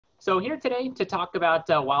So here today to talk about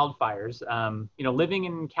wildfires. Living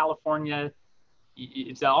in California,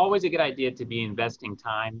 it's always a good idea to be investing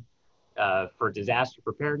time for disaster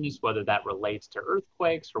preparedness, whether that relates to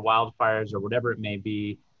earthquakes or wildfires or whatever it may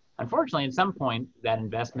be. Unfortunately, at some point, that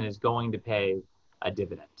investment is going to pay a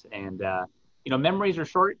dividend. And, memories are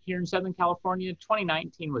short here in Southern California.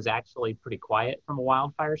 2019 was actually pretty quiet from a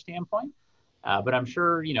wildfire standpoint. But I'm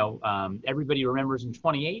sure, everybody remembers in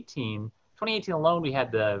 2018 alone, we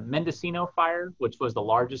had the Mendocino fire, which was the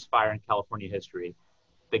largest fire in California history.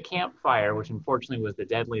 The Camp Fire, which unfortunately was the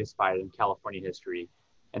deadliest fire in California history.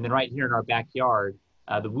 And then right here in our backyard,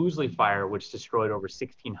 the Woolsey Fire, which destroyed over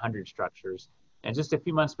 1,600 structures. And just a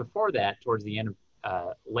few months before that, towards the end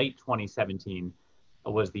of late 2017,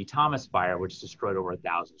 was the Thomas Fire, which destroyed over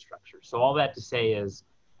 1,000 structures. So all that to say is,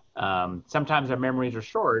 sometimes our memories are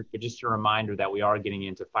short, but just a reminder that we are getting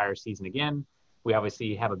into fire season again. We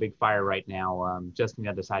obviously have a big fire right now just on the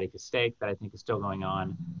other side of Castaic that I think is still going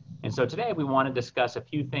on. And so today we want to discuss a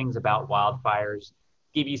few things about wildfires,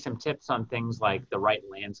 give you some tips on things like the right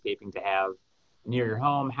landscaping to have near your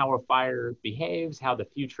home, how a fire behaves, how the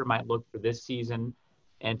future might look for this season.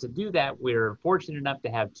 And to do that, we're fortunate enough to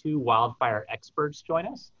have two wildfire experts join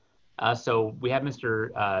us. So we have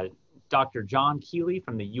Dr. John Keeley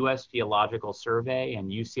from the U.S. Geological Survey and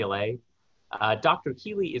UCLA. Dr.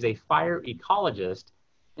 Keeley is a fire ecologist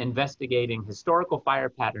investigating historical fire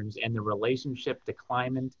patterns and the relationship to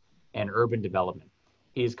climate and urban development.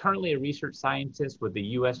 He is currently a research scientist with the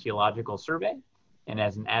U.S. Geological Survey and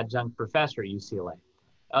as an adjunct professor at UCLA.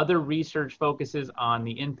 Other research focuses on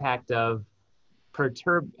the impact of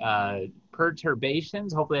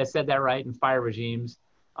perturbations, hopefully I said that right, in fire regimes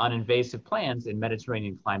on invasive plants in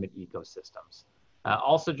Mediterranean climate ecosystems.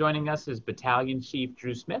 Also joining us is Battalion Chief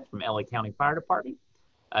Drew Smith from LA County Fire Department.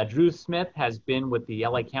 Drew Smith has been with the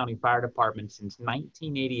LA County Fire Department since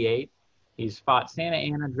 1988. He's fought Santa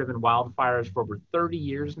Ana-driven wildfires for over 30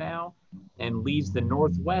 years now and leads the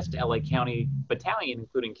Northwest LA County Battalion,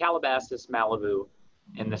 including Calabasas, Malibu,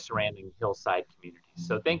 and the surrounding hillside communities.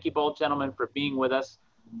 So thank you both, gentlemen, for being with us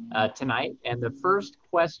tonight. And the first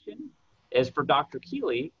question is for Dr.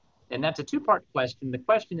 Keeley, and that's a two-part question. The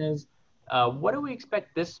question is, what do we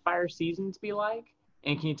expect this fire season to be like?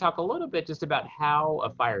 And can you talk a little bit just about how a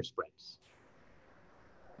fire spreads?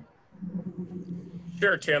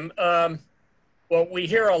 Sure, Tim. Well, we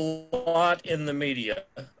hear a lot in the media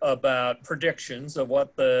about predictions of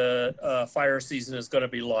what the fire season is going to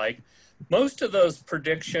be like. Most of those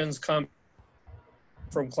predictions come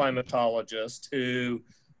from climatologists who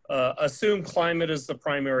assume climate is the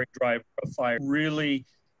primary driver of fire. Really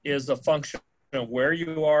is a function of where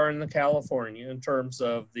you are in California in terms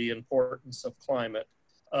of the importance of climate,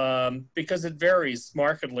 because it varies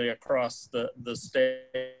markedly across the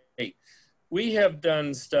state. We have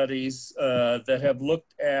done studies that have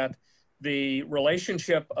looked at the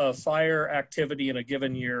relationship of fire activity in a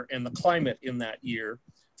given year and the climate in that year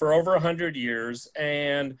for over 100 years.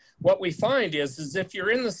 And what we find is if you're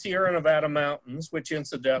in the Sierra Nevada mountains, which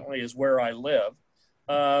incidentally is where I live,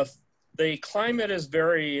 the climate is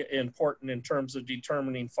very important in terms of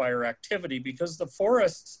determining fire activity because the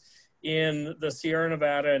forests in the Sierra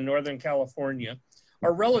Nevada and Northern California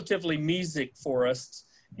are relatively mesic forests.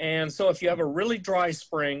 And so if you have a really dry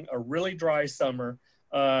spring, a really dry summer,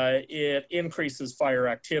 it increases fire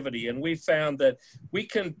activity. And we found that we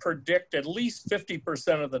can predict at least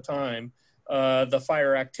 50% of the time the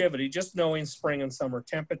fire activity, just knowing spring and summer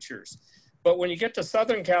temperatures. But when you get to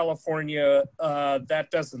Southern California, that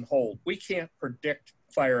doesn't hold. We can't predict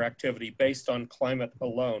fire activity based on climate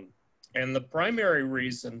alone. And the primary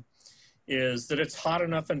reason is that it's hot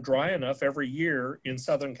enough and dry enough every year in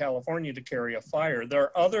Southern California to carry a fire. There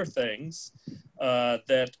are other things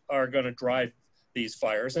that are going to drive these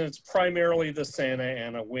fires, and it's primarily the Santa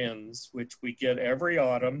Ana winds, which we get every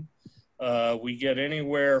autumn. We get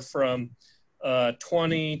anywhere from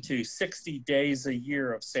 20 to 60 days a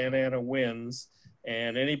year of Santa Ana winds,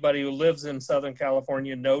 and anybody who lives in Southern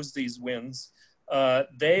California knows these winds.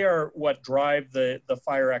 They are what drive the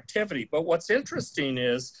fire activity. But what's interesting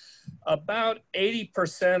is about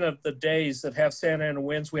 80% of the days that have Santa Ana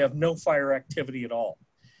winds, we have no fire activity at all.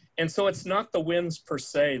 And so it's not the winds per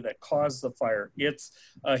se that cause the fire. It's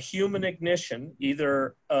a human ignition,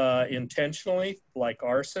 either intentionally, like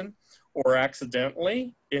arson, or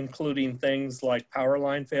accidentally, including things like power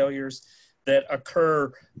line failures that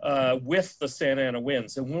occur with the Santa Ana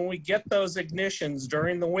winds. And when we get those ignitions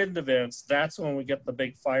during the wind events, that's when we get the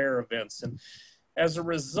big fire events. And as a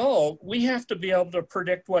result, we have to be able to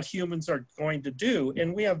predict what humans are going to do,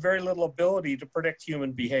 and we have very little ability to predict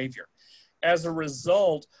human behavior. As a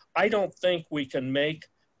result, I don't think we can make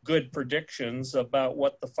good predictions about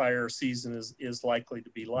what the fire season is likely to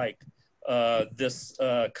be like this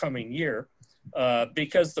coming year.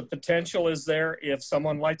 Because the potential is there. If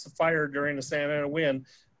someone lights a fire during a Santa Ana wind,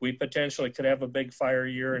 we potentially could have a big fire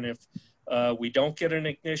year. And if we don't get an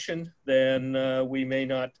ignition, then we may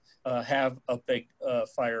not have a big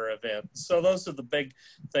fire event. So those are the big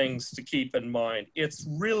things to keep in mind. It's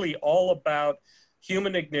really all about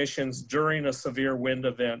human ignitions during a severe wind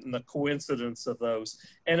event and the coincidence of those.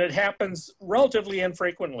 And it happens relatively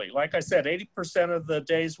infrequently. Like I said, 80% of the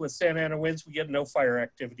days with Santa Ana winds, we get no fire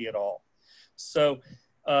activity at all. So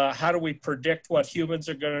how do we predict what humans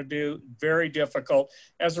are going to do? Very difficult.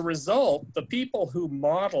 As a result, the people who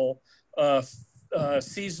model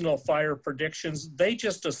seasonal fire predictions, they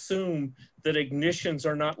just assume that ignitions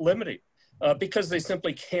are not limiting because they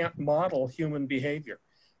simply can't model human behavior.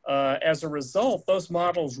 As a result, those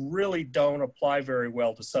models really don't apply very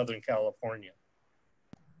well to Southern California.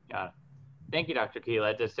 Got it. Thank you, Dr.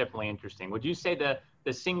 Keeley. That's definitely interesting. Would you say the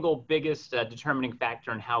single biggest determining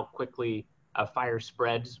factor in how quickly a fire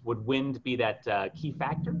spreads, would wind be that key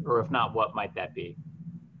factor? Or if not, what might that be?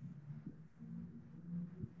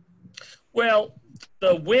 Well,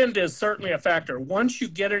 the wind is certainly a factor. Once you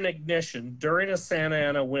get an ignition during a Santa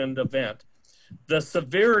Ana wind event, the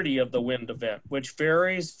severity of the wind event, which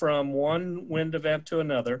varies from one wind event to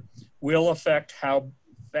another, will affect how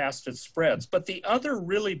fast it spreads. But the other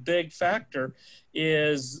really big factor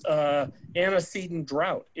is antecedent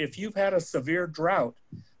drought. If you've had a severe drought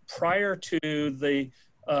prior to the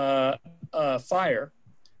fire,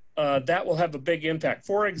 that will have a big impact.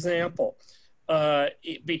 For example,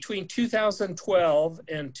 between 2012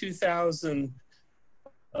 and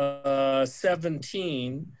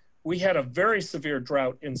 2017, we had a very severe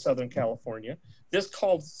drought in Southern California. This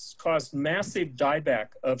caused massive dieback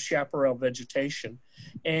of chaparral vegetation.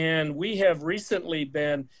 And we have recently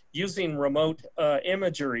been using remote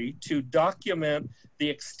imagery to document the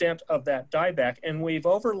extent of that dieback. And we've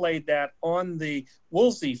overlaid that on the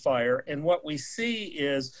Woolsey fire. And what we see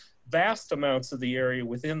is vast amounts of the area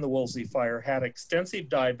within the Woolsey fire had extensive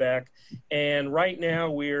dieback. And right now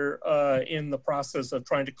we're in the process of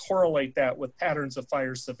trying to correlate that with patterns of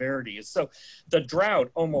fire severity. So the drought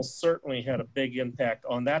almost certainly had a big impact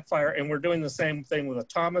on that fire. And we're doing the same thing with the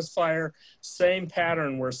Thomas fire, same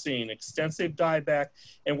pattern we're seeing, extensive dieback.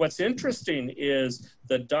 And what's interesting is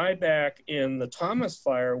the dieback in the Thomas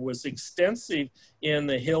fire was extensive in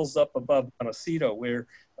the hills up above Montecito, where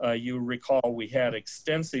you recall we had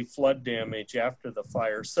extensive flood damage after the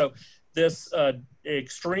fire. So this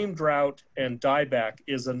extreme drought and dieback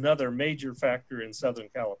is another major factor in Southern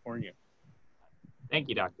California. Thank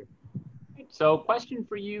you, Doctor. So question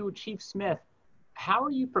for you, Chief Smith. How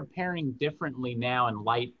are you preparing differently now in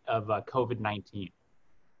light of COVID-19?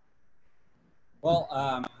 Well,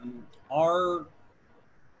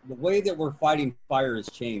 the way that we're fighting fire has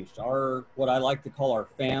changed. What I like to call our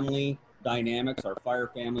family dynamics, our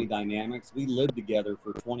fire family dynamics, we live together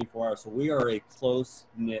for 24 hours. So we are a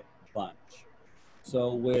close-knit bunch.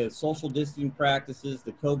 So with social distancing practices,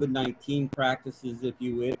 the COVID-19 practices, if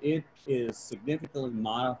you will, it is significantly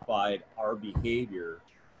modified our behavior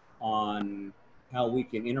on how we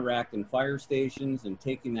can interact in fire stations and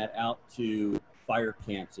taking that out to fire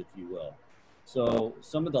camps, if you will. So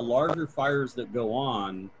some of the larger fires that go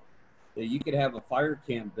on, that you could have a fire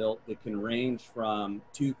camp built that can range from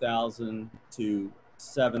 2,000 to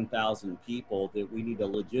 7,000 people that we need to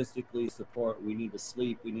logistically support, we need to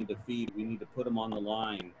sleep, we need to feed, we need to put them on the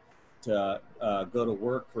line to go to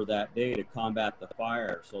work for that day to combat the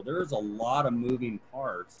fire. So there's a lot of moving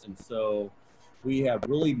parts. And so we have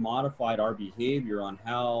really modified our behavior on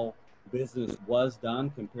how business was done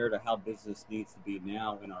compared to how business needs to be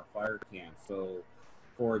now in our fire camp. So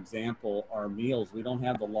for example, our meals, we don't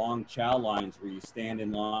have the long chow lines where you stand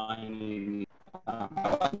in line.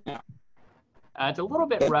 It's a little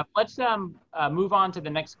bit rough. Let's move on to the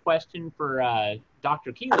next question for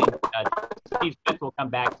Dr. Keeley. Steve Smith will come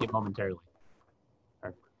back to you momentarily.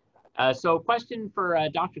 So question for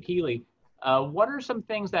Dr. Keeley. What are some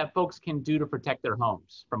things that folks can do to protect their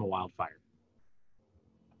homes from a wildfire?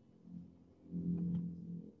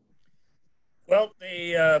 Well,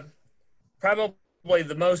 probably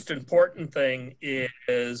the most important thing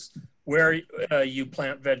is where you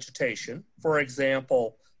plant vegetation. For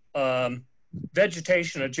example,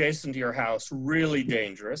 vegetation adjacent to your house, really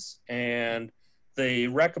dangerous. And the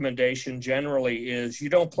recommendation generally is you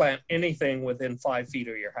don't plant anything within 5 feet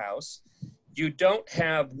of your house. You don't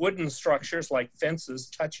have wooden structures like fences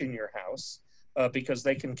touching your house because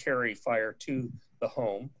they can carry fire to the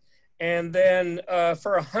home. And then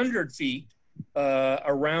for 100 feet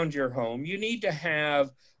around your home, you need to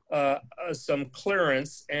have some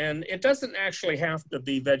clearance, and it doesn't actually have to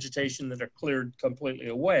be vegetation that are cleared completely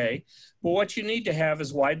away, but what you need to have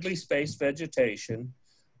is widely spaced vegetation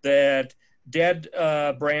that dead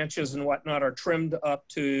branches and whatnot are trimmed up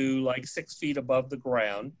to like 6 feet above the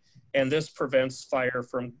ground, and this prevents fire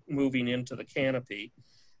from moving into the canopy.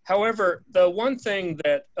 However, the one thing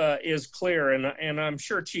that is clear, and I'm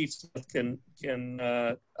sure Chief Smith can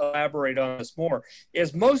elaborate on this more,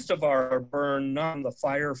 is most of our burn not on the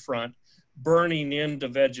fire front, burning into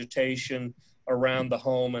vegetation around the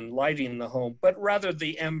home and lighting the home, but rather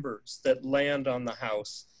the embers that land on the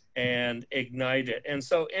house and ignite it. And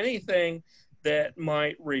so anything that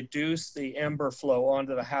might reduce the ember flow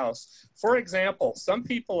onto the house. For example, some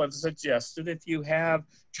people have suggested if you have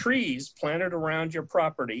trees planted around your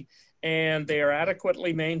property and they are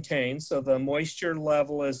adequately maintained, so the moisture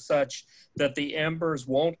level is such that the embers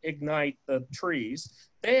won't ignite the trees,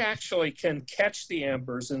 they actually can catch the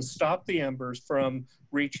embers and stop the embers from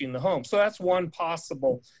reaching the home. So that's one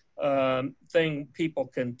possible thing people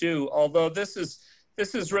can do, although this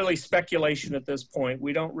is really speculation at this point.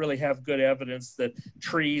 We don't really have good evidence that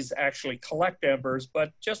trees actually collect embers,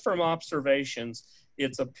 but just from observations,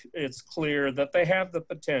 it's clear that they have the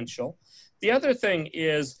potential. The other thing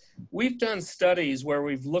is we've done studies where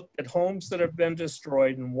we've looked at homes that have been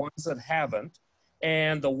destroyed and ones that haven't.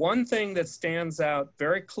 And the one thing that stands out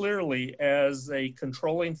very clearly as a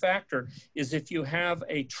controlling factor is if you have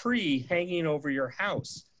a tree hanging over your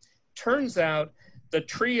house. Turns out the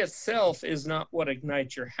tree itself is not what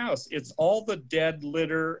ignites your house. It's all the dead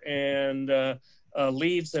litter and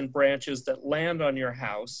leaves and branches that land on your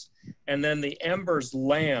house. And then the embers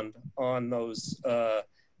land on those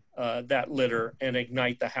that litter and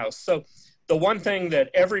ignite the house. So the one thing that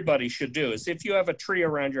everybody should do is if you have a tree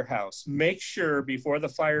around your house, make sure before the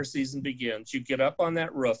fire season begins, you get up on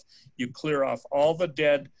that roof, you clear off all the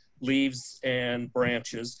dead leaves and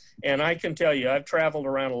branches. And I can tell you, I've traveled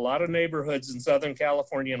around a lot of neighborhoods in Southern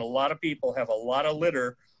California, and a lot of people have a lot of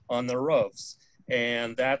litter on their roofs.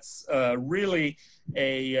 And that's really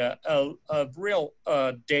a real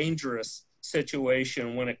dangerous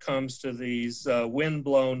situation when it comes to these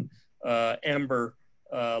wind-blown ember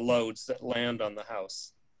loads that land on the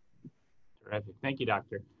house. Terrific. Thank you,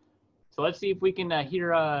 Doctor. So let's see if we can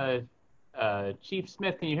hear Chief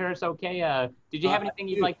Smith. Can you hear us okay? Did you have anything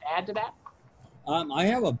you'd like to add to that? I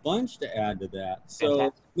have a bunch to add to that.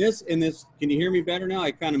 So Fantastic. Can you hear me better now?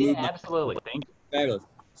 I kind of moved. Yeah, absolutely. Thank you. Fabulous.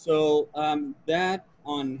 So that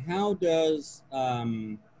on how does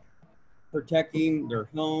protecting their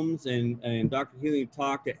homes and Dr. Keeley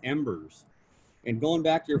talked to embers. And going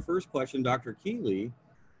back to your first question, Dr. Keeley,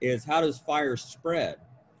 is how does fire spread?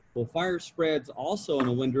 Well, fire spreads also in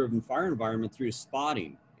a wind-driven fire environment through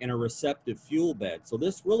spotting and a receptive fuel bed. So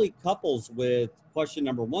this really couples with question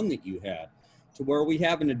number one that you had, to where we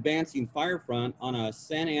have an advancing fire front on a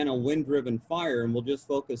Santa Ana wind-driven fire, and we'll just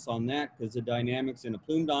focus on that because the dynamics in a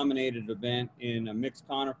plume-dominated event in a mixed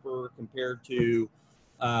conifer compared to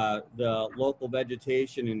the local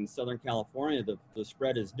vegetation in Southern California, the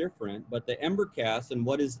spread is different, but the ember cast and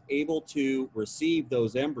what is able to receive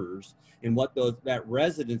those embers and what that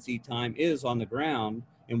residency time is on the ground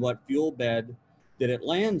and what fuel bed that it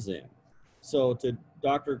lands in. So to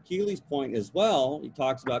Dr. Keeley's point as well, he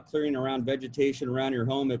talks about clearing around vegetation around your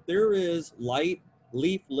home. If there is light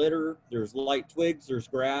leaf litter, there's light twigs, there's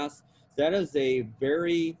grass, that is a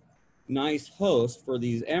very nice host for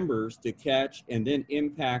these embers to catch and then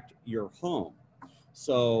impact your home.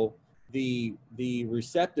 So the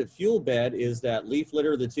receptive fuel bed is that leaf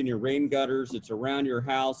litter that's in your rain gutters, it's around your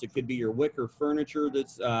house. It could be your wicker furniture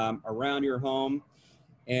that's around your home.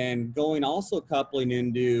 And going also coupling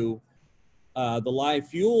into the live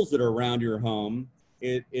fuels that are around your home,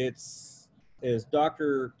 it's, as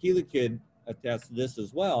Dr. Keeley could attest to this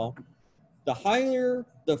as well, the higher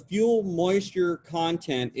the fuel moisture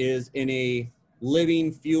content is in a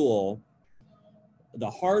living fuel, the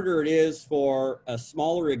harder it is for a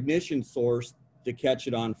smaller ignition source to catch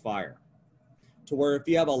it on fire. To where if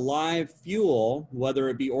you have a live fuel, whether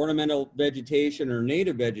it be ornamental vegetation or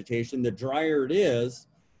native vegetation, the drier it is,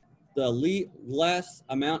 the less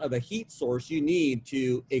amount of a heat source you need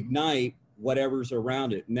to ignite whatever's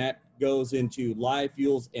around it. And that goes into live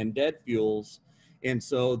fuels and dead fuels. And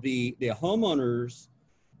so the homeowners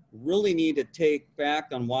really need to take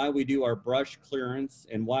fact on why we do our brush clearance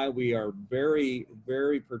and why we are very,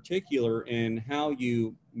 very particular in how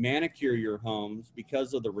you manicure your homes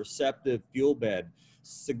because of the receptive fuel bed.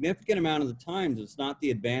 Significant amount of the times, it's not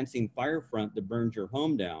the advancing fire front that burns your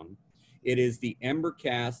home down. It is the ember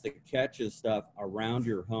cast that catches stuff around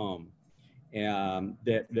your home.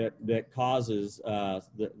 that causes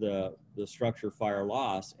the structure fire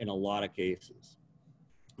loss in a lot of cases.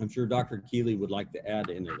 I'm sure Dr. Keeley would like to add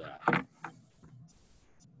into that.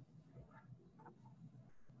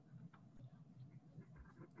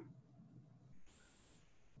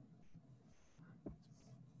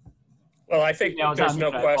 Well, I think there's no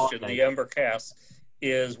question the ember cast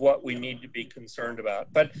is what we need to be concerned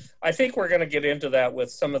about. But I think we're going to get into that with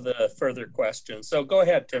some of the further questions. So go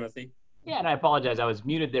ahead, Timothy. Yeah, and I apologize. I was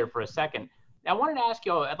muted there for a second. I wanted to ask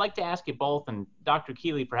you, I'd like to ask you both, and Dr.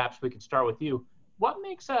 Keeley, perhaps we could start with you. What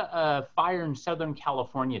makes a fire in Southern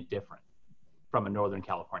California different from a Northern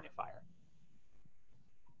California fire?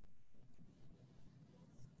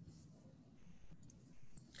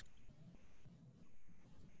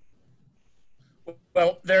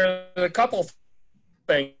 Well, there are a couple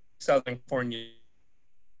things Southern California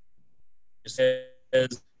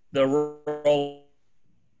is the role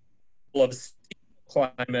of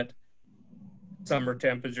climate, summer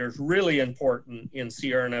temperatures, really important in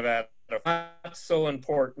Sierra Nevada, not so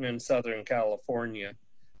important in Southern California.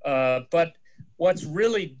 But what's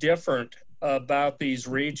really different about these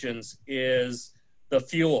regions is the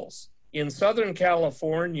fuels. In Southern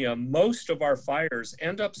California, most of our fires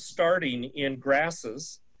end up starting in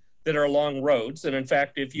grasses that are along roads. And in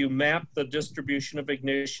fact, if you map the distribution of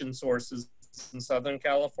ignition sources in Southern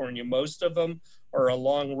California, most of them are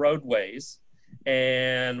along roadways.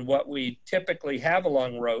 And what we typically have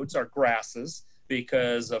along roads are grasses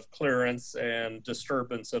because of clearance and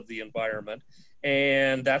disturbance of the environment.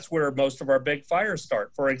 And that's where most of our big fires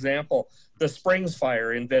start. For example, the Springs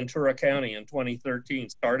Fire in Ventura County in 2013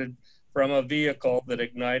 started from a vehicle that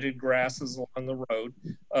ignited grasses along the road.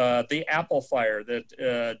 The Apple Fire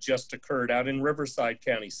that just occurred out in Riverside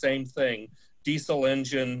County, same thing. Diesel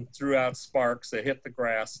engine threw out sparks that hit the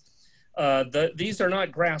grass. These are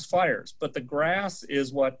not grass fires, but the grass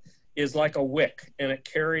is what is like a wick, and it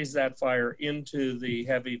carries that fire into the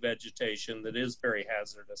heavy vegetation that is very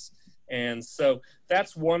hazardous. And so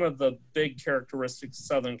that's one of the big characteristics of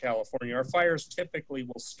Southern California. Our fires typically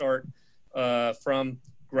will start from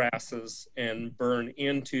grasses and burn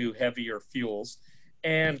into heavier fuels.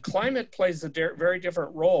 And climate plays a very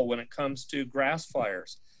different role when it comes to grass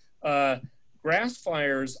fires. Grass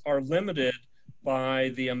fires are limited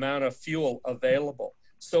by the amount of fuel available.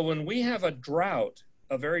 So when we have a drought,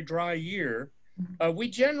 a very dry year, we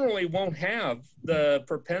generally won't have the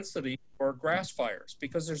propensity for grass fires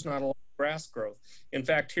because there's not a lot of grass growth. In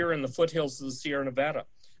fact, here in the foothills of the Sierra Nevada,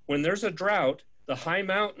 when there's a drought, the high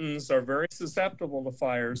mountains are very susceptible to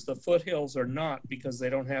fires. The foothills are not because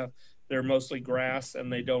they're mostly grass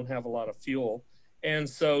and they don't have a lot of fuel. And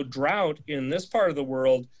so drought in this part of the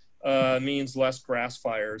world means less grass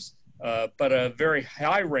fires. But a very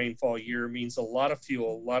high rainfall year means a lot of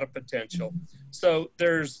fuel, a lot of potential. So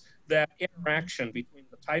there's that interaction between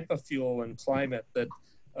the type of fuel and climate that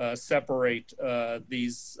separate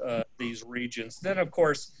these regions. Then, of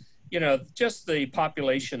course, just the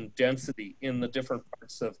population density in the different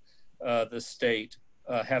parts of the state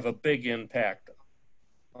have a big impact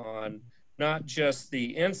on not just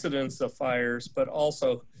the incidence of fires, but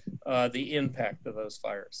also the impact of those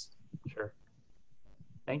fires. Sure.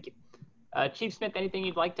 Thank you. Chief Smith, anything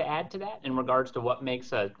you'd like to add to that in regards to what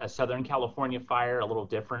makes a Southern California fire a little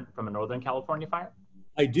different from a Northern California fire?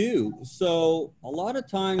 I do. So a lot of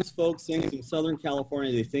times folks think in Southern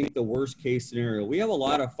California, they think the worst case scenario. We have a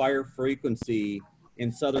lot of fire frequency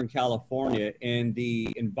in Southern California, and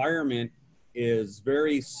the environment is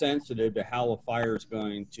very sensitive to how a fire is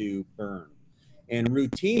going to burn. And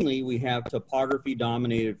routinely, we have topography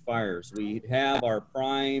dominated fires. We have our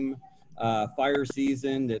prime fire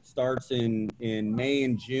season that starts in May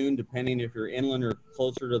and June, depending if you're inland or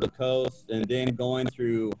closer to the coast, and then going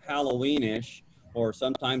through Halloweenish or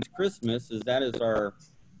sometimes Christmas, as that is our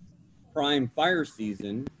prime fire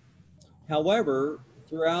season. However,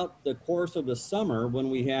 throughout the course of the summer, when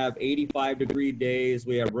we have 85-degree days,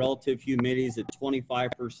 we have relative humidities at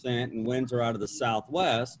 25%, and winds are out of the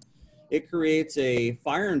southwest, it creates a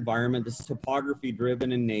fire environment that's topography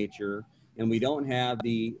driven in nature, and we don't have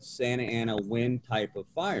the Santa Ana wind type of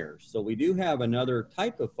fires. So we do have another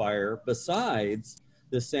type of fire besides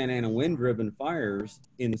the Santa Ana wind-driven fires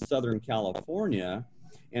in Southern California,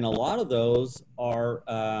 and a lot of those are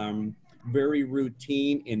very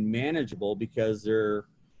routine and manageable because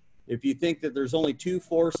if you think that there's only two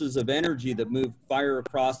forces of energy that move fire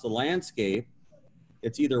across the landscape,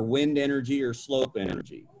 it's either wind energy or slope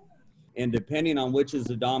energy. And depending on which is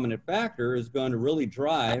the dominant factor is going to really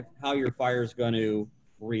drive how your fire is going to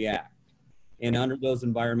react. And under those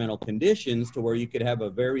environmental conditions to where you could have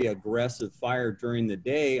a very aggressive fire during the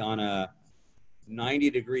day on a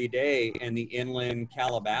 90-degree day in the inland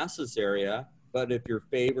Calabasas area, but if you're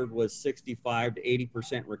favored with 65 to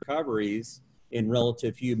 80% recoveries in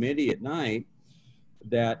relative humidity at night,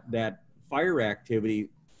 that fire activity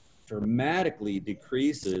dramatically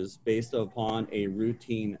decreases based upon a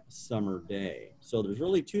routine summer day. So there's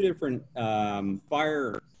really two different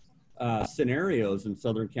fire scenarios in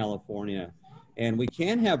Southern California. And we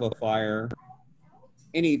can have a fire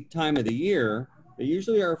any time of the year, but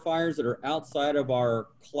usually our fires that are outside of our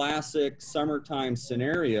classic summertime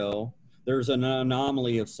scenario, there's an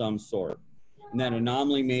anomaly of some sort. And that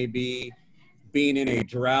anomaly may be being in a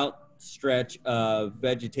drought stretch of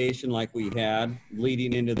vegetation like we had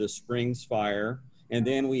leading into the Springs fire. And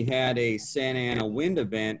then we had a Santa Ana wind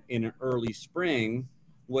event in an early spring,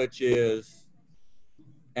 which is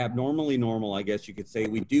abnormally normal, I guess you could say.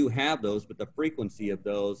 We do have those, but the frequency of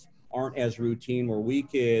those aren't as routine, where we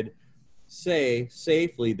could say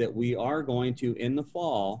safely that we are going to, in the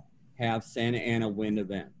fall, have Santa Ana wind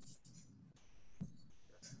events.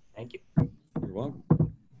 Thank you. You're welcome.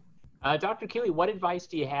 Dr. Keeley, what advice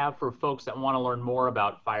do you have for folks that want to learn more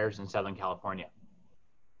about fires in Southern California?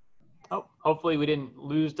 Oh, hopefully we didn't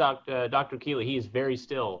lose Dr. Keeley. He is very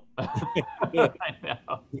still. I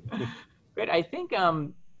know. Great. I think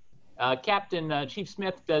Captain Chief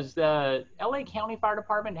Smith, does the LA County Fire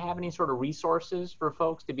Department have any sort of resources for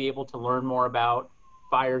folks to be able to learn more about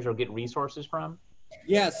fires or get resources from?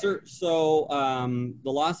 Yeah, sir. So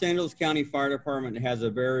the Los Angeles County Fire Department has a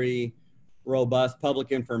very robust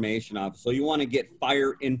public information office. So you want to get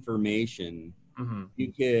fire information. Mm-hmm.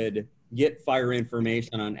 You could get fire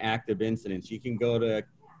information on active incidents. You can go to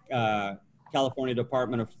California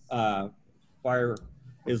Department of Fire,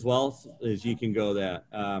 as well as you can go that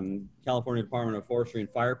California Department of Forestry and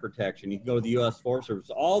Fire Protection. You can go to the U.S. Forest Service.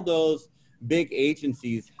 All those big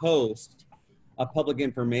agencies host a public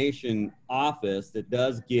information office that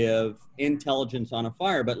does give intelligence on a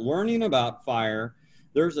fire. But learning about fire,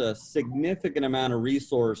 there's a significant amount of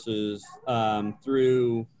resources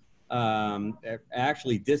through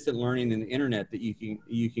actually distant learning in the internet that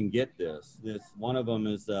you can get this. One of them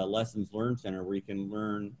is the Lessons Learned Center, where you can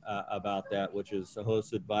learn about that, which is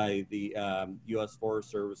hosted by the U.S. Forest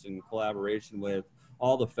Service in collaboration with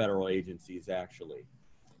all the federal agencies, actually.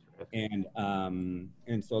 And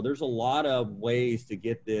so there's a lot of ways to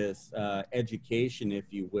get this education, if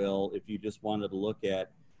you will, if you just wanted to look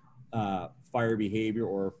at fire behavior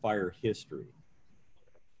or fire history.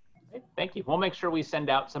 Thank you. We'll make sure we send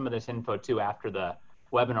out some of this info too after the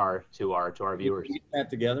webinar to our viewers. Get that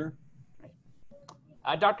together.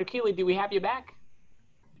 Dr. Keeley, do we have you back?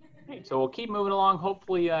 Great. So we'll keep moving along.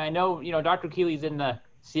 Hopefully, I know Dr. Keeley's in the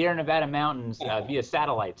Sierra Nevada mountains via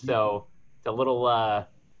satellite, so it's a little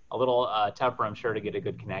tougher, I'm sure, to get a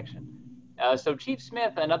good connection. So Chief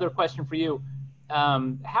Smith, another question for you.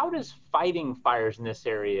 How does fighting fires in this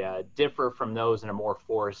area differ from those in a more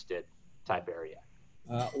forested type area?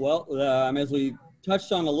 As we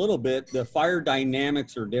touched on a little bit, the fire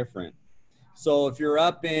dynamics are different. So if you're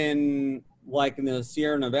up in the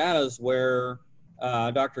Sierra Nevadas where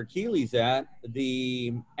Dr. Keeley's at,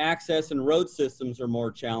 the access and road systems are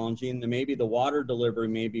more challenging. Maybe the water delivery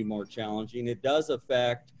may be more challenging. It does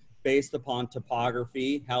affect, based upon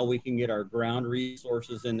topography, how we can get our ground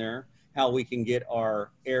resources in there, how we can get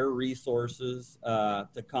our air resources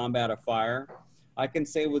to combat a fire. I can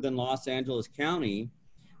say within Los Angeles County,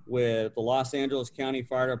 with the Los Angeles County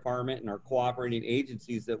Fire Department and our cooperating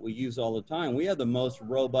agencies that we use all the time, we have the most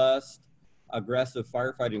robust, aggressive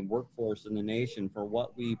firefighting workforce in the nation for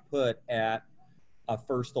what we put at a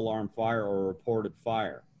first alarm fire or a reported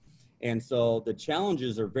fire. And so the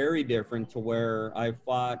challenges are very different to where I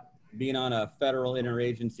fought being on a federal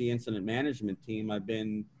interagency incident management team. I've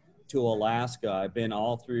been to Alaska. I've been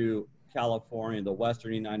all through California, the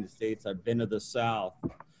Western United States. I've been to the South.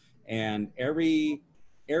 And every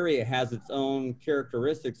area has its own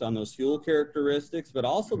characteristics on those fuel characteristics, but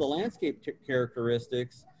also the landscape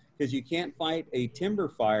characteristics, because you can't fight a timber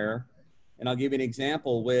fire. And I'll give you an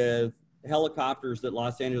example with helicopters that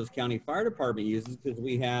Los Angeles County Fire Department uses, because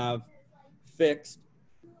we have fixed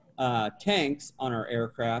tanks on our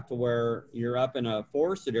aircraft to where you're up in a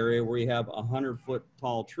forested area where you have 100-foot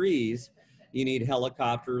tall trees. You need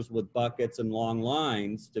helicopters with buckets and long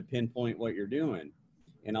lines to pinpoint what you're doing.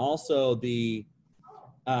 And also the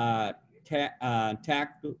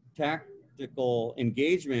tactical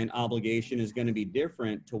engagement obligation is going to be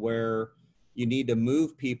different, to where you need to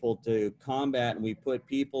move people to combat, and we put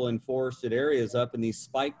people in forested areas up in these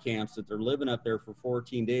spike camps that they're living up there for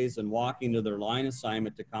 14 days and walking to their line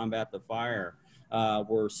assignment to combat the fire.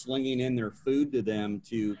 We're slinging in their food to them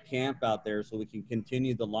to camp out there so we can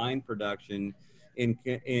continue the line production.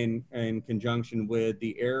 in conjunction with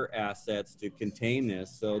the air assets to contain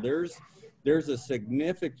this. So there's a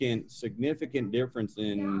significant difference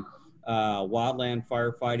in wildland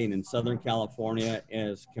firefighting in Southern California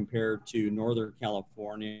as compared to Northern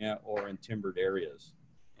California or in timbered areas.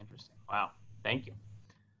 Interesting. Wow. Thank you.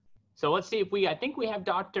 So let's see if I think we have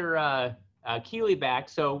Dr. Keeley back.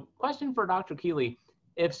 So question for Dr. Keeley,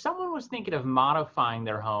 if someone was thinking of modifying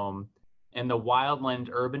their home in the wildland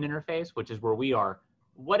urban interface, which is where we are,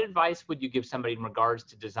 what advice would you give somebody in regards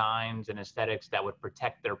to designs and aesthetics that would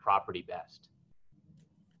protect their property best?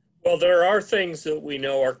 Well, there are things that we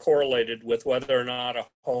know are correlated with whether or not a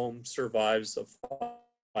home survives a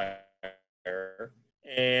fire.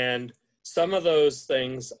 And some of those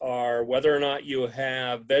things are whether or not you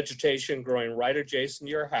have vegetation growing right adjacent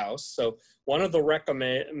to your house. So one of the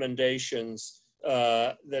recommendations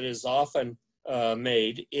that is often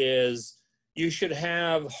made is you should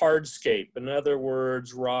have hardscape. In other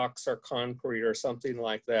words, rocks or concrete or something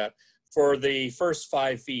like that for the first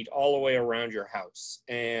 5 feet all the way around your house.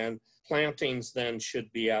 And plantings then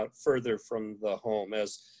should be out further from the home.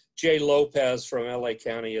 As Jay Lopez from LA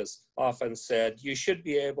County has often said, you should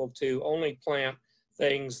be able to only plant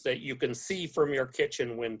things that you can see from your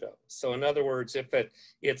kitchen window. So in other words, if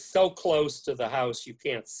it's so close to the house you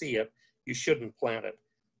can't see it, you shouldn't plant it.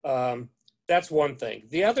 That's one thing.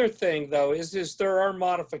 The other thing, though, is there are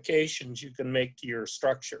modifications you can make to your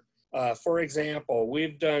structure. For example,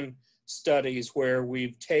 we've done studies where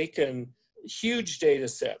we've taken huge data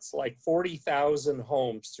sets, like 40,000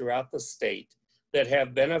 homes throughout the state that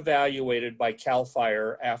have been evaluated by CAL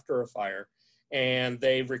FIRE after a fire, and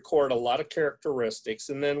they record a lot of characteristics.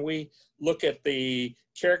 And then we look at the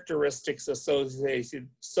characteristics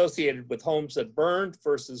associated with homes that burned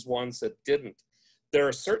versus ones that didn't. There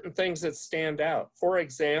are certain things that stand out. For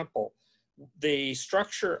example, the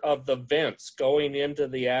structure of the vents going into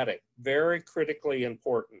the attic, very critically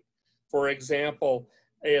important. For example,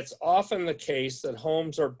 it's often the case that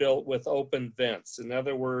homes are built with open vents. In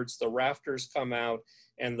other words, the rafters come out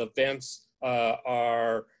and the vents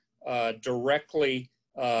are directly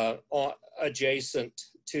adjacent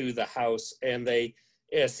to the house, and they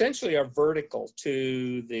essentially are vertical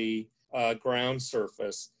to the ground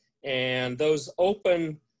surface. And those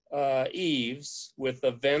open eaves with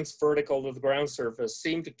the vents vertical to the ground surface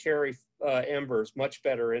seem to carry embers much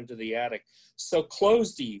better into the attic. So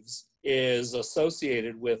closed eaves is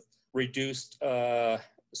associated with reduced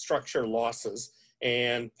structure losses.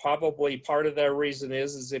 And probably part of that reason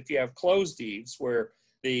is if you have closed eaves where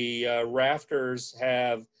the rafters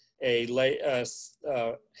have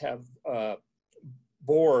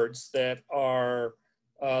boards that are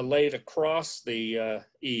laid across the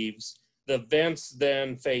eaves, the vents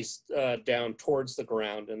then face down towards the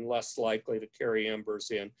ground and less likely to carry embers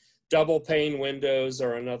in. Double pane windows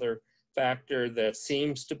are another factor that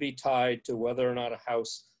seems to be tied to whether or not a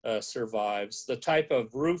house survives. The type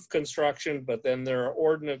of roof construction, but then there are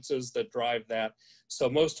ordinances that drive that. So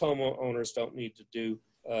most homeowners don't need to do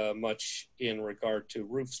much in regard to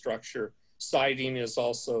roof structure. Siding is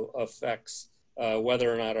also affects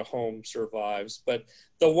whether or not a home survives. But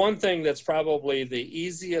the one thing that's probably the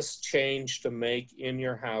easiest change to make in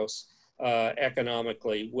your house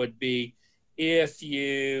economically would be if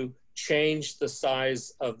you change the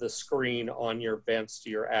size of the screen on your vents to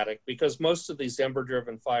your attic, because most of these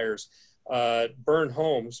ember-driven fires burn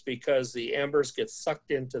homes because the embers get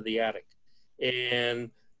sucked into the attic. And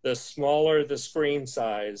the smaller the screen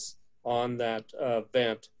size on that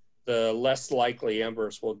vent, the less likely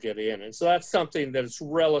embers will get in. And so that's something that is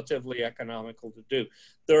relatively economical to do.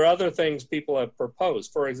 There are other things people have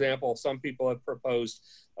proposed. For example, some people have proposed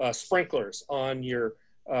sprinklers on your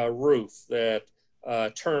roof that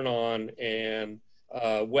turn on and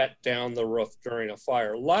wet down the roof during a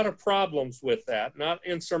fire. A lot of problems with that, not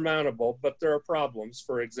insurmountable, but there are problems.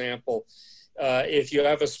 For example, if you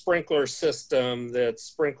have a sprinkler system that's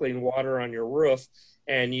sprinkling water on your roof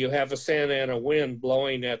and you have a Santa Ana wind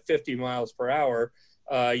blowing at 50 miles per hour,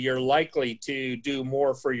 you're likely to do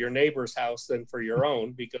more for your neighbor's house than for your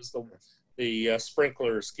own because the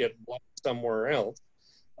sprinklers get blown somewhere else.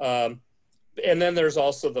 And then there's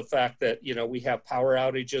also the fact that, you know, we have power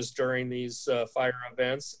outages during these fire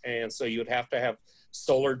events. And so you'd have to have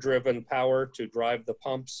solar driven power to drive the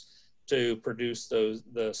pumps to produce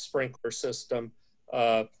the sprinkler system.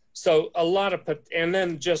 So a lot of, and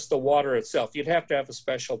then just the water itself, you'd have to have a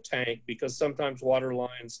special tank because sometimes water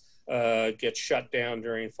lines get shut down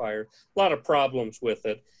during fire. A lot of problems with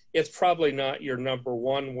it. It's probably not your number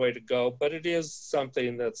one way to go, but it is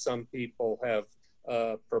something that some people have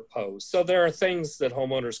proposed. So there are things that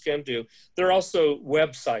homeowners can do. There are also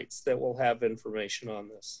websites that will have information on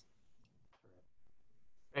this.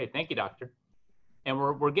 Great, thank you, Doctor. And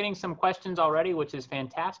we're getting some questions already, which is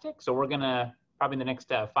fantastic. So we're gonna, probably in the next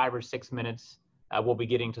 5 or 6 minutes, we'll be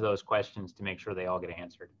getting to those questions to make sure they all get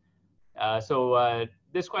answered.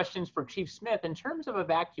 This question's for Chief Smith. In terms of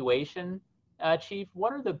evacuation, Chief,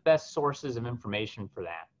 what are the best sources of information for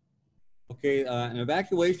that? Okay, and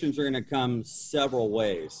evacuations are going to come several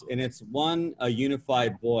ways, and it's a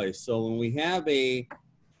unified voice. So when we have a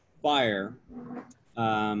fire,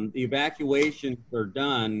 the evacuations are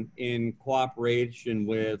done in cooperation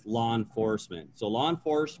with law enforcement. So law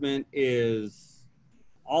enforcement is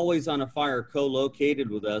always on a fire co-located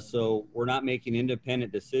with us, so we're not making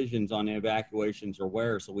independent decisions on evacuations or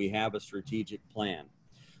where, so we have a strategic plan.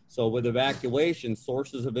 So with evacuation,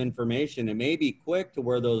 sources of information, it may be quick to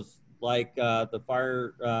where those, like the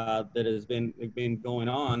fire that has been going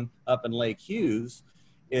on up in Lake Hughes,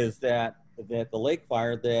 is that the lake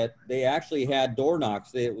fire, that they actually had door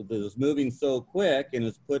knocks. It was moving so quick, and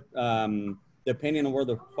it's put, depending on where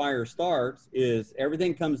the fire starts, is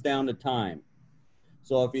everything comes down to time.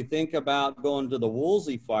 So if you think about going to the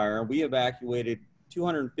Woolsey fire, we evacuated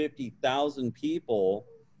 250,000 people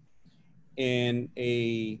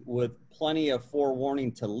with plenty of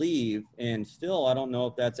forewarning to leave, and still I don't know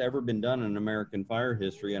if that's ever been done in American fire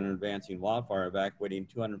history on an advancing wildfire, evacuating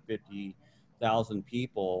 250,000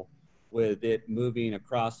 people with it moving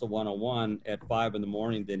across the 101 at 5 in the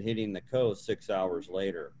morning, then hitting the coast 6 hours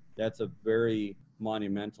later. That's a very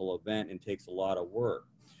monumental event and takes a lot of work.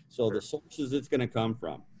 So the sources it's going to come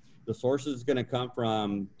from. The sources is going to come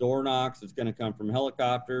from door knocks. It's going to come from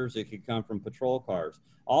helicopters. It could come from patrol cars.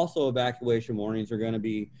 Also, evacuation warnings are going to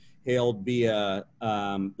be hailed via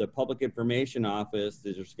the Public Information Office.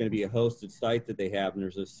 There's going to be a hosted site that they have, and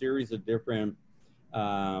there's a series of different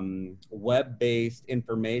web-based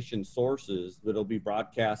information sources that'll be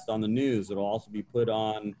broadcast on the news. It'll also be put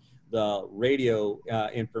on the radio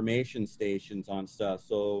information stations on stuff.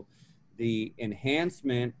 So the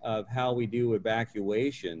enhancement of how we do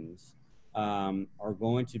evacuations are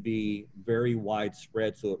going to be very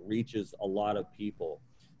widespread, so it reaches a lot of people.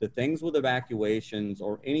 The things with evacuations,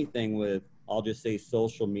 or anything with, I'll just say,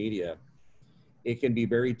 social media, it can be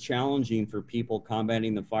very challenging for people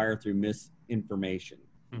combating the fire through misinformation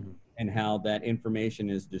and how that information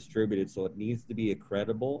is distributed. So it needs to be a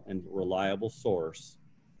credible and reliable source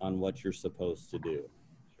on what you're supposed to do.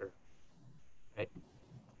 Sure. Right.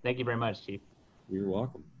 Thank you very much, Chief. You're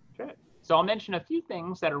welcome. Sure. So I'll mention a few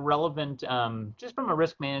things that are relevant just from a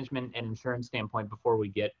risk management and insurance standpoint before we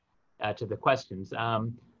get to the questions.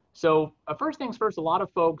 First things first, a lot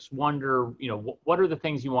of folks wonder, what are the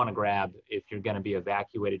things you want to grab if you're going to be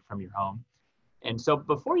evacuated from your home? And so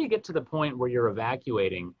before you get to the point where you're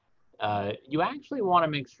evacuating, you actually want to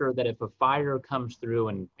make sure that if a fire comes through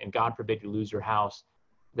and God forbid you lose your house,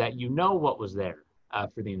 that you know what was there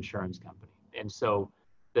for the insurance company. And so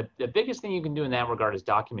the biggest thing you can do in that regard is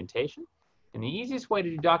documentation. And the easiest way to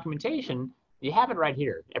do documentation, you have it right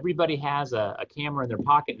here. Everybody has a camera in their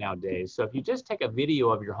pocket nowadays. So if you just take a video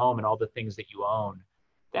of your home and all the things that you own,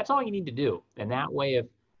 that's all you need to do. And that way,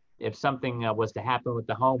 if something was to happen with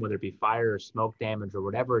the home, whether it be fire or smoke damage or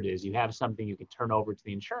whatever it is, you have something you can turn over to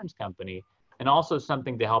the insurance company, and also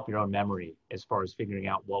something to help your own memory as far as figuring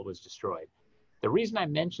out what was destroyed. The reason I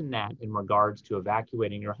mention that in regards to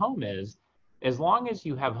evacuating your home is, as long as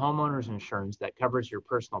you have homeowners insurance that covers your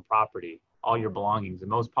personal property, all your belongings,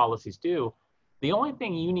 and most policies do, the only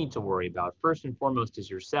thing you need to worry about first and foremost is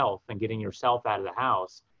yourself and getting yourself out of the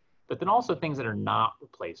house, but then also things that are not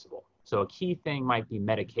replaceable. So a key thing might be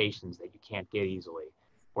medications that you can't get easily,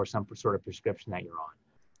 or some sort of prescription that you're on,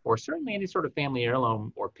 or certainly any sort of family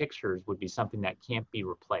heirloom or pictures would be something that can't be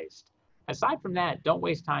replaced. Aside from that, don't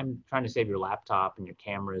waste time trying to save your laptop and your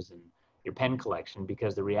cameras and your pen collection,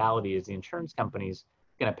 because the reality is the insurance company's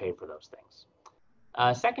going to pay for those things.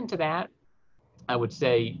 Second to that, I would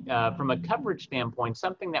say from a coverage standpoint,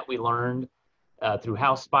 something that we learned through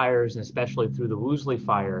house fires and especially through the Woolsey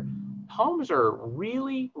fire, homes are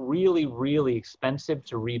really, really, really expensive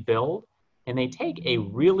to rebuild, and they take a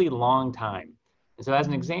really long time. And so as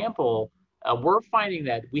an example, we're finding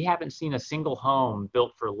that we haven't seen a single home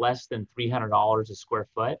built for less than $300 a square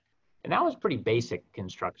foot. And that was pretty basic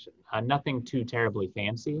construction, nothing too terribly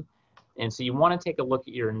fancy. And so you want to take a look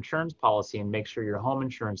at your insurance policy and make sure your home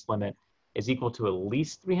insurance limit is equal to at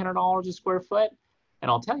least $300 a square foot. And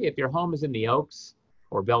I'll tell you, if your home is in the Oaks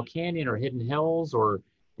or Bell Canyon or Hidden Hills, or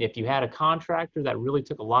if you had a contractor that really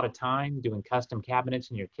took a lot of time doing custom cabinets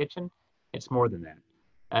in your kitchen, it's more than that.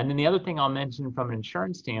 And then the other thing I'll mention from an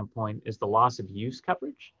insurance standpoint is the loss of use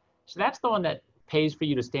coverage. So that's the one that pays for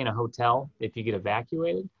you to stay in a hotel if you get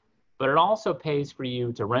evacuated, but it also pays for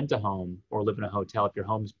you to rent a home or live in a hotel if your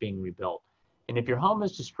home's being rebuilt. And if your home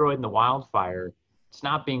is destroyed in the wildfire, it's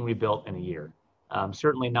not being rebuilt in a year.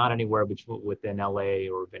 Certainly not anywhere within LA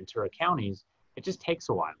or Ventura counties. It just takes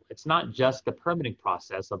a while. It's not just the permitting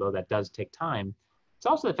process, although that does take time. It's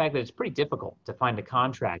also the fact that it's pretty difficult to find a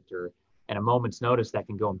contractor at a moment's notice that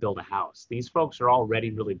can go and build a house. These folks are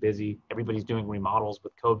already really busy. Everybody's doing remodels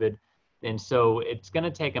with COVID. And so it's going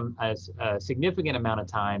to take a significant amount of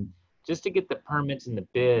time just to get the permits and the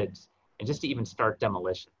bids and just to even start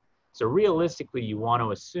demolition. So realistically, you want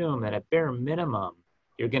to assume that at bare minimum,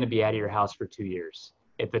 you're going to be out of your house for 2 years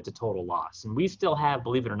if it's a total loss. And we still have,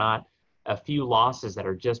 believe it or not, a few losses that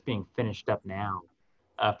are just being finished up now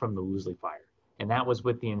from the Woolsey fire. And that was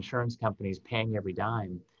with the insurance companies paying every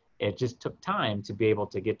dime. It just took time to be able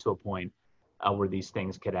to get to a point where these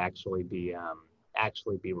things could actually be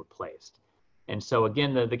replaced. And so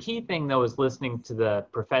again, the key thing though is listening to the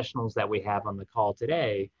professionals that we have on the call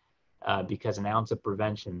today, because an ounce of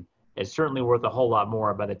prevention is certainly worth a whole lot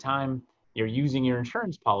more. By the time you're using your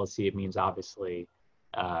insurance policy, it means obviously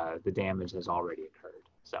the damage has already occurred.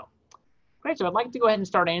 So great. So I'd like to go ahead and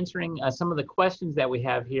start answering some of the questions that we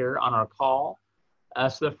have here on our call.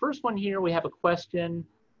 So the first one here, we have a question.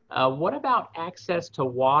 What about access to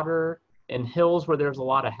water in hills where there's a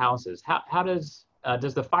lot of houses? How does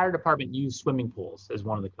the fire department use swimming pools is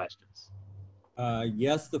one of the questions.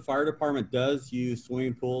 Yes, the fire department does use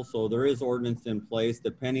swimming pools, so there is ordinance in place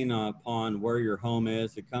depending upon where your home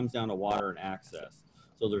is. It comes down to water and access.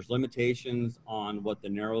 So there's limitations on what the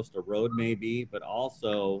narrowest a road may be, but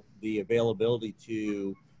also the availability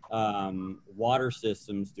to water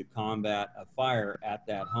systems to combat a fire at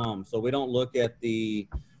that home. So we don't look at do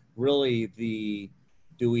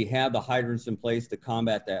we have the hydrants in place to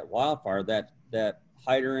combat that wildfire, that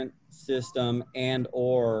hydrant system and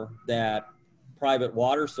or that private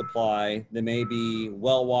water supply that may be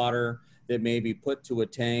well water that may be put to a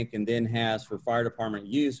tank and then has for fire department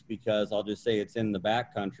use, because I'll just say it's in the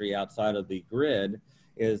backcountry outside of the grid,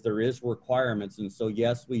 is there is requirements. And so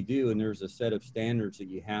yes, we do. And there's a set of standards that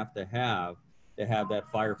you have to have that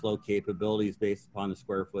fire flow capabilities based upon the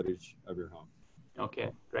square footage of your home. Okay,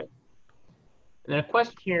 great. And then a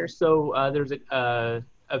question here. So there's a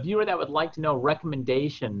viewer that would like to know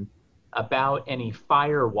recommendation about any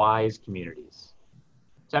fire-wise communities.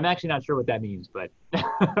 So I'm actually not sure what that means, but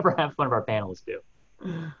perhaps one of our panelists do.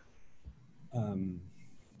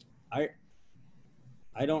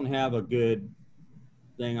 I don't have a good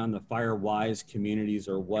thing on the fire-wise communities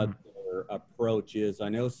or what their approach is. I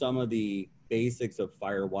know some of the basics of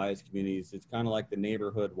fire-wise communities. It's kind of like the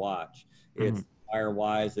neighborhood watch. It's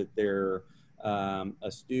fire-wise that they're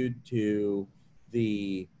astute to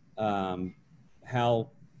the how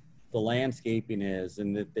the landscaping is,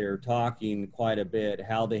 and that they're talking quite a bit,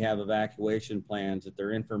 how they have evacuation plans, that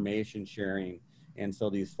they're information sharing. And so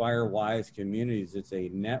these fire-wise communities, it's a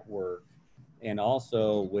network, and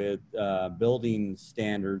also with building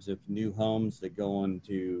standards of new homes that go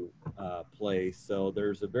into place. So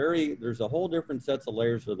there's a whole different sets of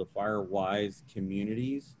layers of the fire-wise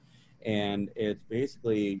communities, and it's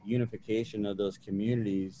basically unification of those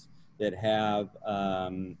communities that have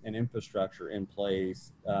an infrastructure in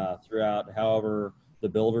place throughout however the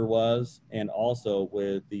builder was, and also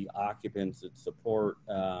with the occupants that support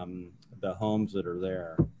the homes that are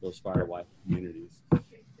there, those fire-wise communities.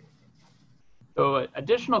 So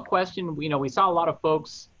additional question, we saw a lot of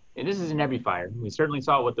folks, and this is in every fire. We certainly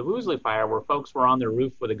saw it with the Woolsey fire where folks were on their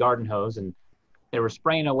roof with a garden hose and they were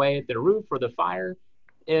spraying away at their roof for the fire.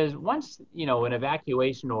 Is once, an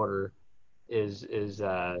evacuation order is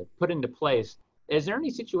put into place, is there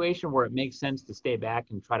any situation where it makes sense to stay back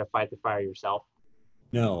and try to fight the fire yourself?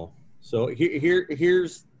 No. So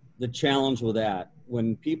here's the challenge with that.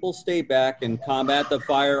 When people stay back and combat the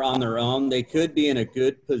fire on their own, they could be in a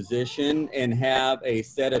good position and have a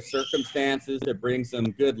set of circumstances that bring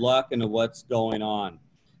some good luck into what's going on.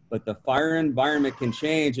 But the fire environment can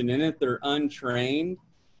change, and then if they're untrained,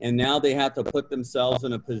 and now they have to put themselves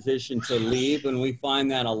in a position to leave. And we find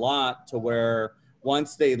that a lot, to where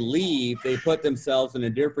once they leave, they put themselves in a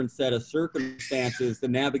different set of circumstances to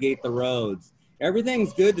navigate the roads.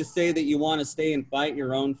 Everything's good to say that you want to stay and fight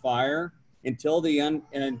your own fire until the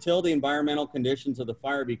environmental conditions of the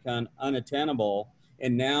fire become unattainable.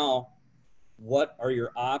 And now, what are your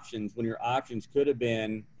options when your options could have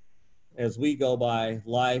been, as we go by,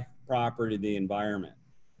 life, property, the environment?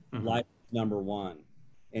 Life is number one.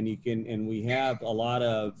 And we have a lot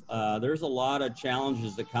of, there's a lot of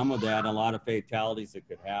challenges that come with that, and a lot of fatalities that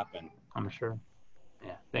could happen. I'm sure.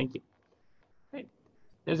 Yeah, thank you. Great.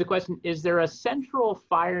 There's a question, is there a central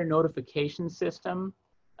fire notification system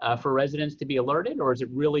for residents to be alerted, or is it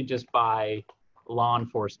really just by law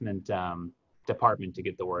enforcement department to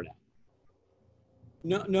get the word out?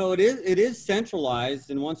 No, it is centralized,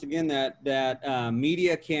 and once again, that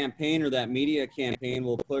media campaign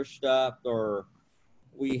will push stuff, or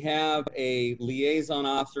we have a liaison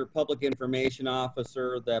officer, public information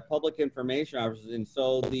officer, and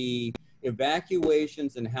so the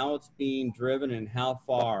evacuations and how it's being driven and how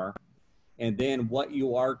far, and then what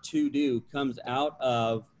you are to do comes out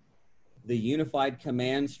of the unified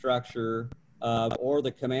command structure or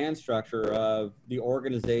the command structure of the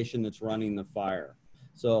organization that's running the fire.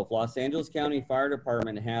 So if Los Angeles County Fire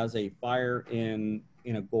Department has a fire in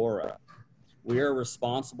Agora, we are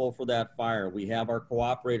responsible for that fire. We have our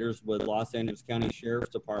cooperators with Los Angeles County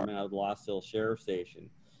Sheriff's Department out of the Los Hills Sheriff Station,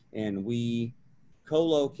 and we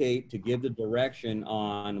co-locate to give the direction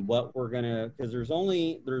on what we're gonna, because there's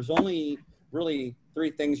only really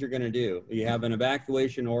three things you're gonna do. You have an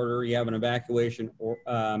evacuation order, you have an evacuation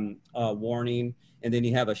warning, and then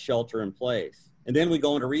you have a shelter in place. And then we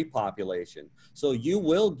go into repopulation. So you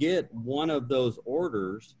will get one of those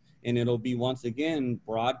orders, and it'll be once again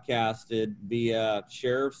broadcasted via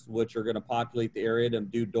sheriffs, which are going to populate the area to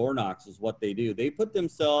do door knocks is what they do. They put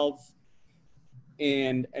themselves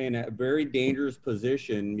in a very dangerous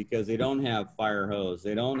position because they don't have fire hose.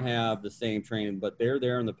 They don't have the same training, but they're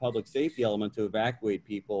there in the public safety element to evacuate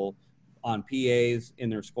people on PAs in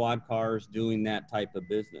their squad cars doing that type of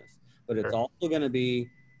business. But it's also going to be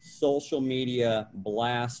social media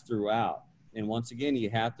blast throughout. And once again, you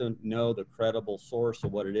have to know the credible source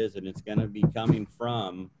of what it is, and it's going to be coming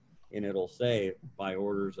from, and it'll say by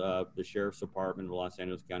orders of the Sheriff's Department, the Los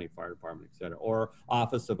Angeles County Fire Department, et cetera, or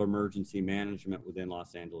Office of Emergency Management within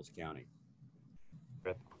Los Angeles County.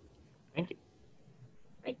 Good. Thank you.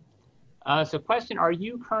 Great. So question, are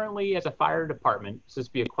you currently, as a fire department, so this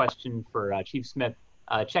would be a question for Chief Smith,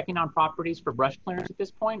 checking on properties for brush clearance at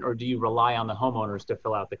this point, or do you rely on the homeowners to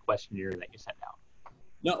fill out the questionnaire that you send out?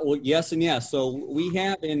 No, well, yes and yes. So we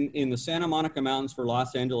have in the Santa Monica Mountains for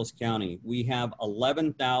Los Angeles County, we have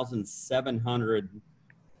 11,700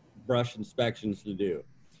 brush inspections to do.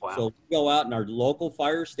 Wow. So we go out in our local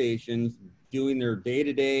fire stations doing their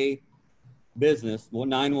day-to-day business,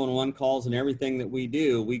 911 calls and everything that we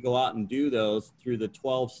do, we go out and do those through the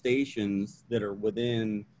 12 stations that are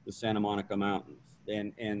within the Santa Monica Mountains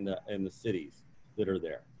and the cities that are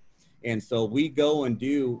there. And so we go and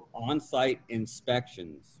do on-site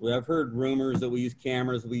inspections. We have heard rumors that we use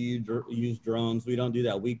cameras, we use drones. We don't do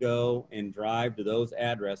that. We go and drive to those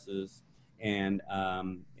addresses and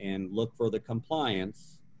look for the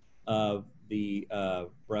compliance of the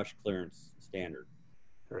brush clearance standard.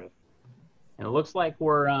 Correct. And it looks like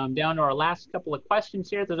we're down to our last couple of questions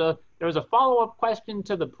here. There was a follow-up question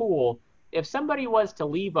to the pool. If somebody was to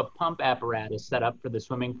leave a pump apparatus set up for the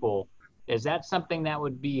swimming pool, is that something that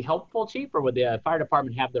would be helpful, Chief, or would the fire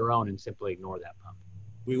department have their own and simply ignore that pump?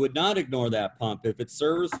 We would not ignore that pump. If it's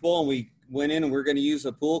serviceable and we went in and we're going to use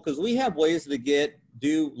a pool, because we have ways to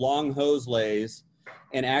do long hose lays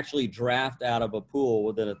and actually draft out of a pool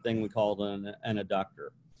with a thing we call an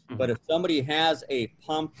adductor. Mm-hmm. But if somebody has a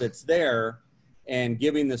pump that's there and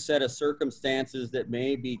giving the set of circumstances that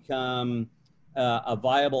may become a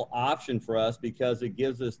viable option for us because it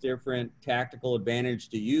gives us different tactical advantage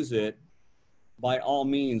to use it, by all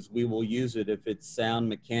means, we will use it if it's sound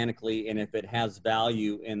mechanically and if it has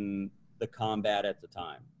value in the combat at the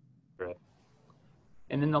time. Right.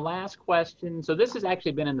 And then the last question, so this has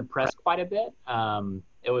actually been in the press quite a bit.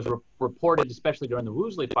 It was reported, especially during the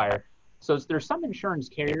Woolsey fire. So there's some insurance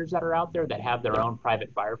carriers that are out there that have their own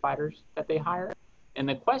private firefighters that they hire. And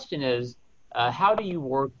the question is, how do you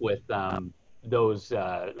work with those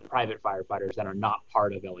private firefighters that are not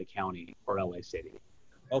part of LA County or LA City?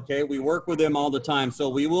 Okay, we work with them all the time. So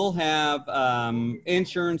we will have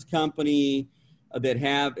insurance company that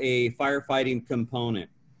have a firefighting component.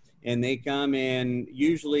 And they come in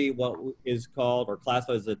usually what is called or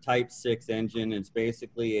classified as a Type 6 engine. It's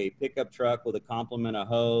basically a pickup truck with a complement of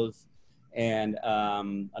hose and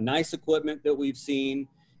a nice equipment that we've seen.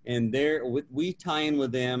 And we tie in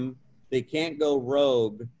with them. They can't go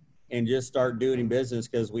rogue and just start doing business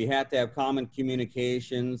because we have to have common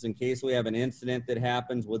communications in case we have an incident that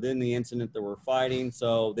happens within the incident that we're fighting.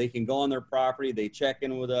 So they can go on their property, they check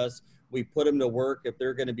in with us, we put them to work if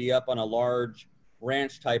they're going to be up on a large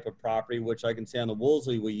ranch type of property, which I can say on the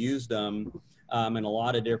Woolsey, we used them in a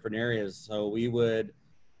lot of different areas. So we would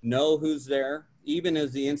know who's there. Even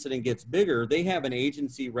as the incident gets bigger, they have an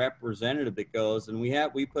agency representative that goes, and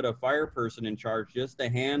we put a fire person in charge just to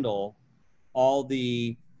handle all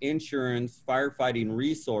the insurance firefighting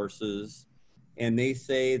resources. And they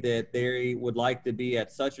say that they would like to be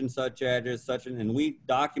at such and such address, and we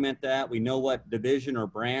document that. We know what division or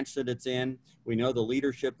branch that it's in. We know the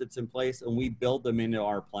leadership that's in place, and we build them into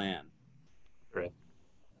our plan. Great.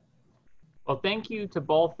 Well, thank you to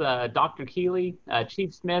both Dr. Keeley,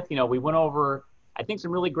 Chief Smith. You know, we went over, I think,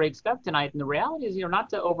 some really great stuff tonight. And the reality is, you know, not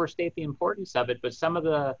to overstate the importance of it, but some of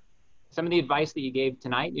the advice that you gave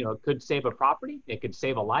tonight, you know, it could save a property, it could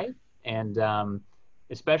save a life, and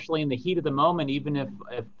especially in the heat of the moment, even if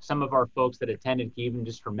some of our folks that attended can even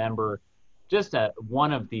just remember just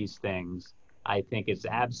one of these things, I think it's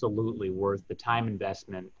absolutely worth the time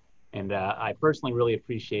investment. And I personally really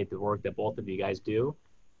appreciate the work that both of you guys do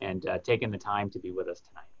and taking the time to be with us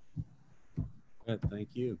tonight. Good, thank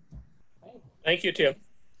you. Great. Thank you, Tim.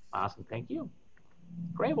 Awesome, thank you.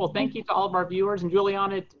 Great, well, thank you to all of our viewers. And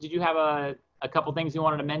Juliana, did you have a couple things you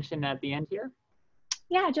wanted to mention at the end here?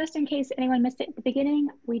 Yeah, just in case anyone missed it at the beginning,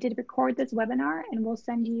 we did record this webinar and we'll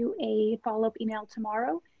send you a follow-up email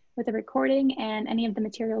tomorrow with a recording and any of the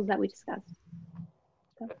materials that we discussed.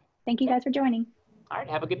 So, thank you guys for joining. All right,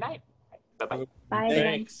 have a good night. Bye-bye. Bye.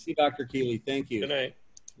 Thanks. Dr. Keeley, thank you. Good night.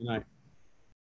 Good night.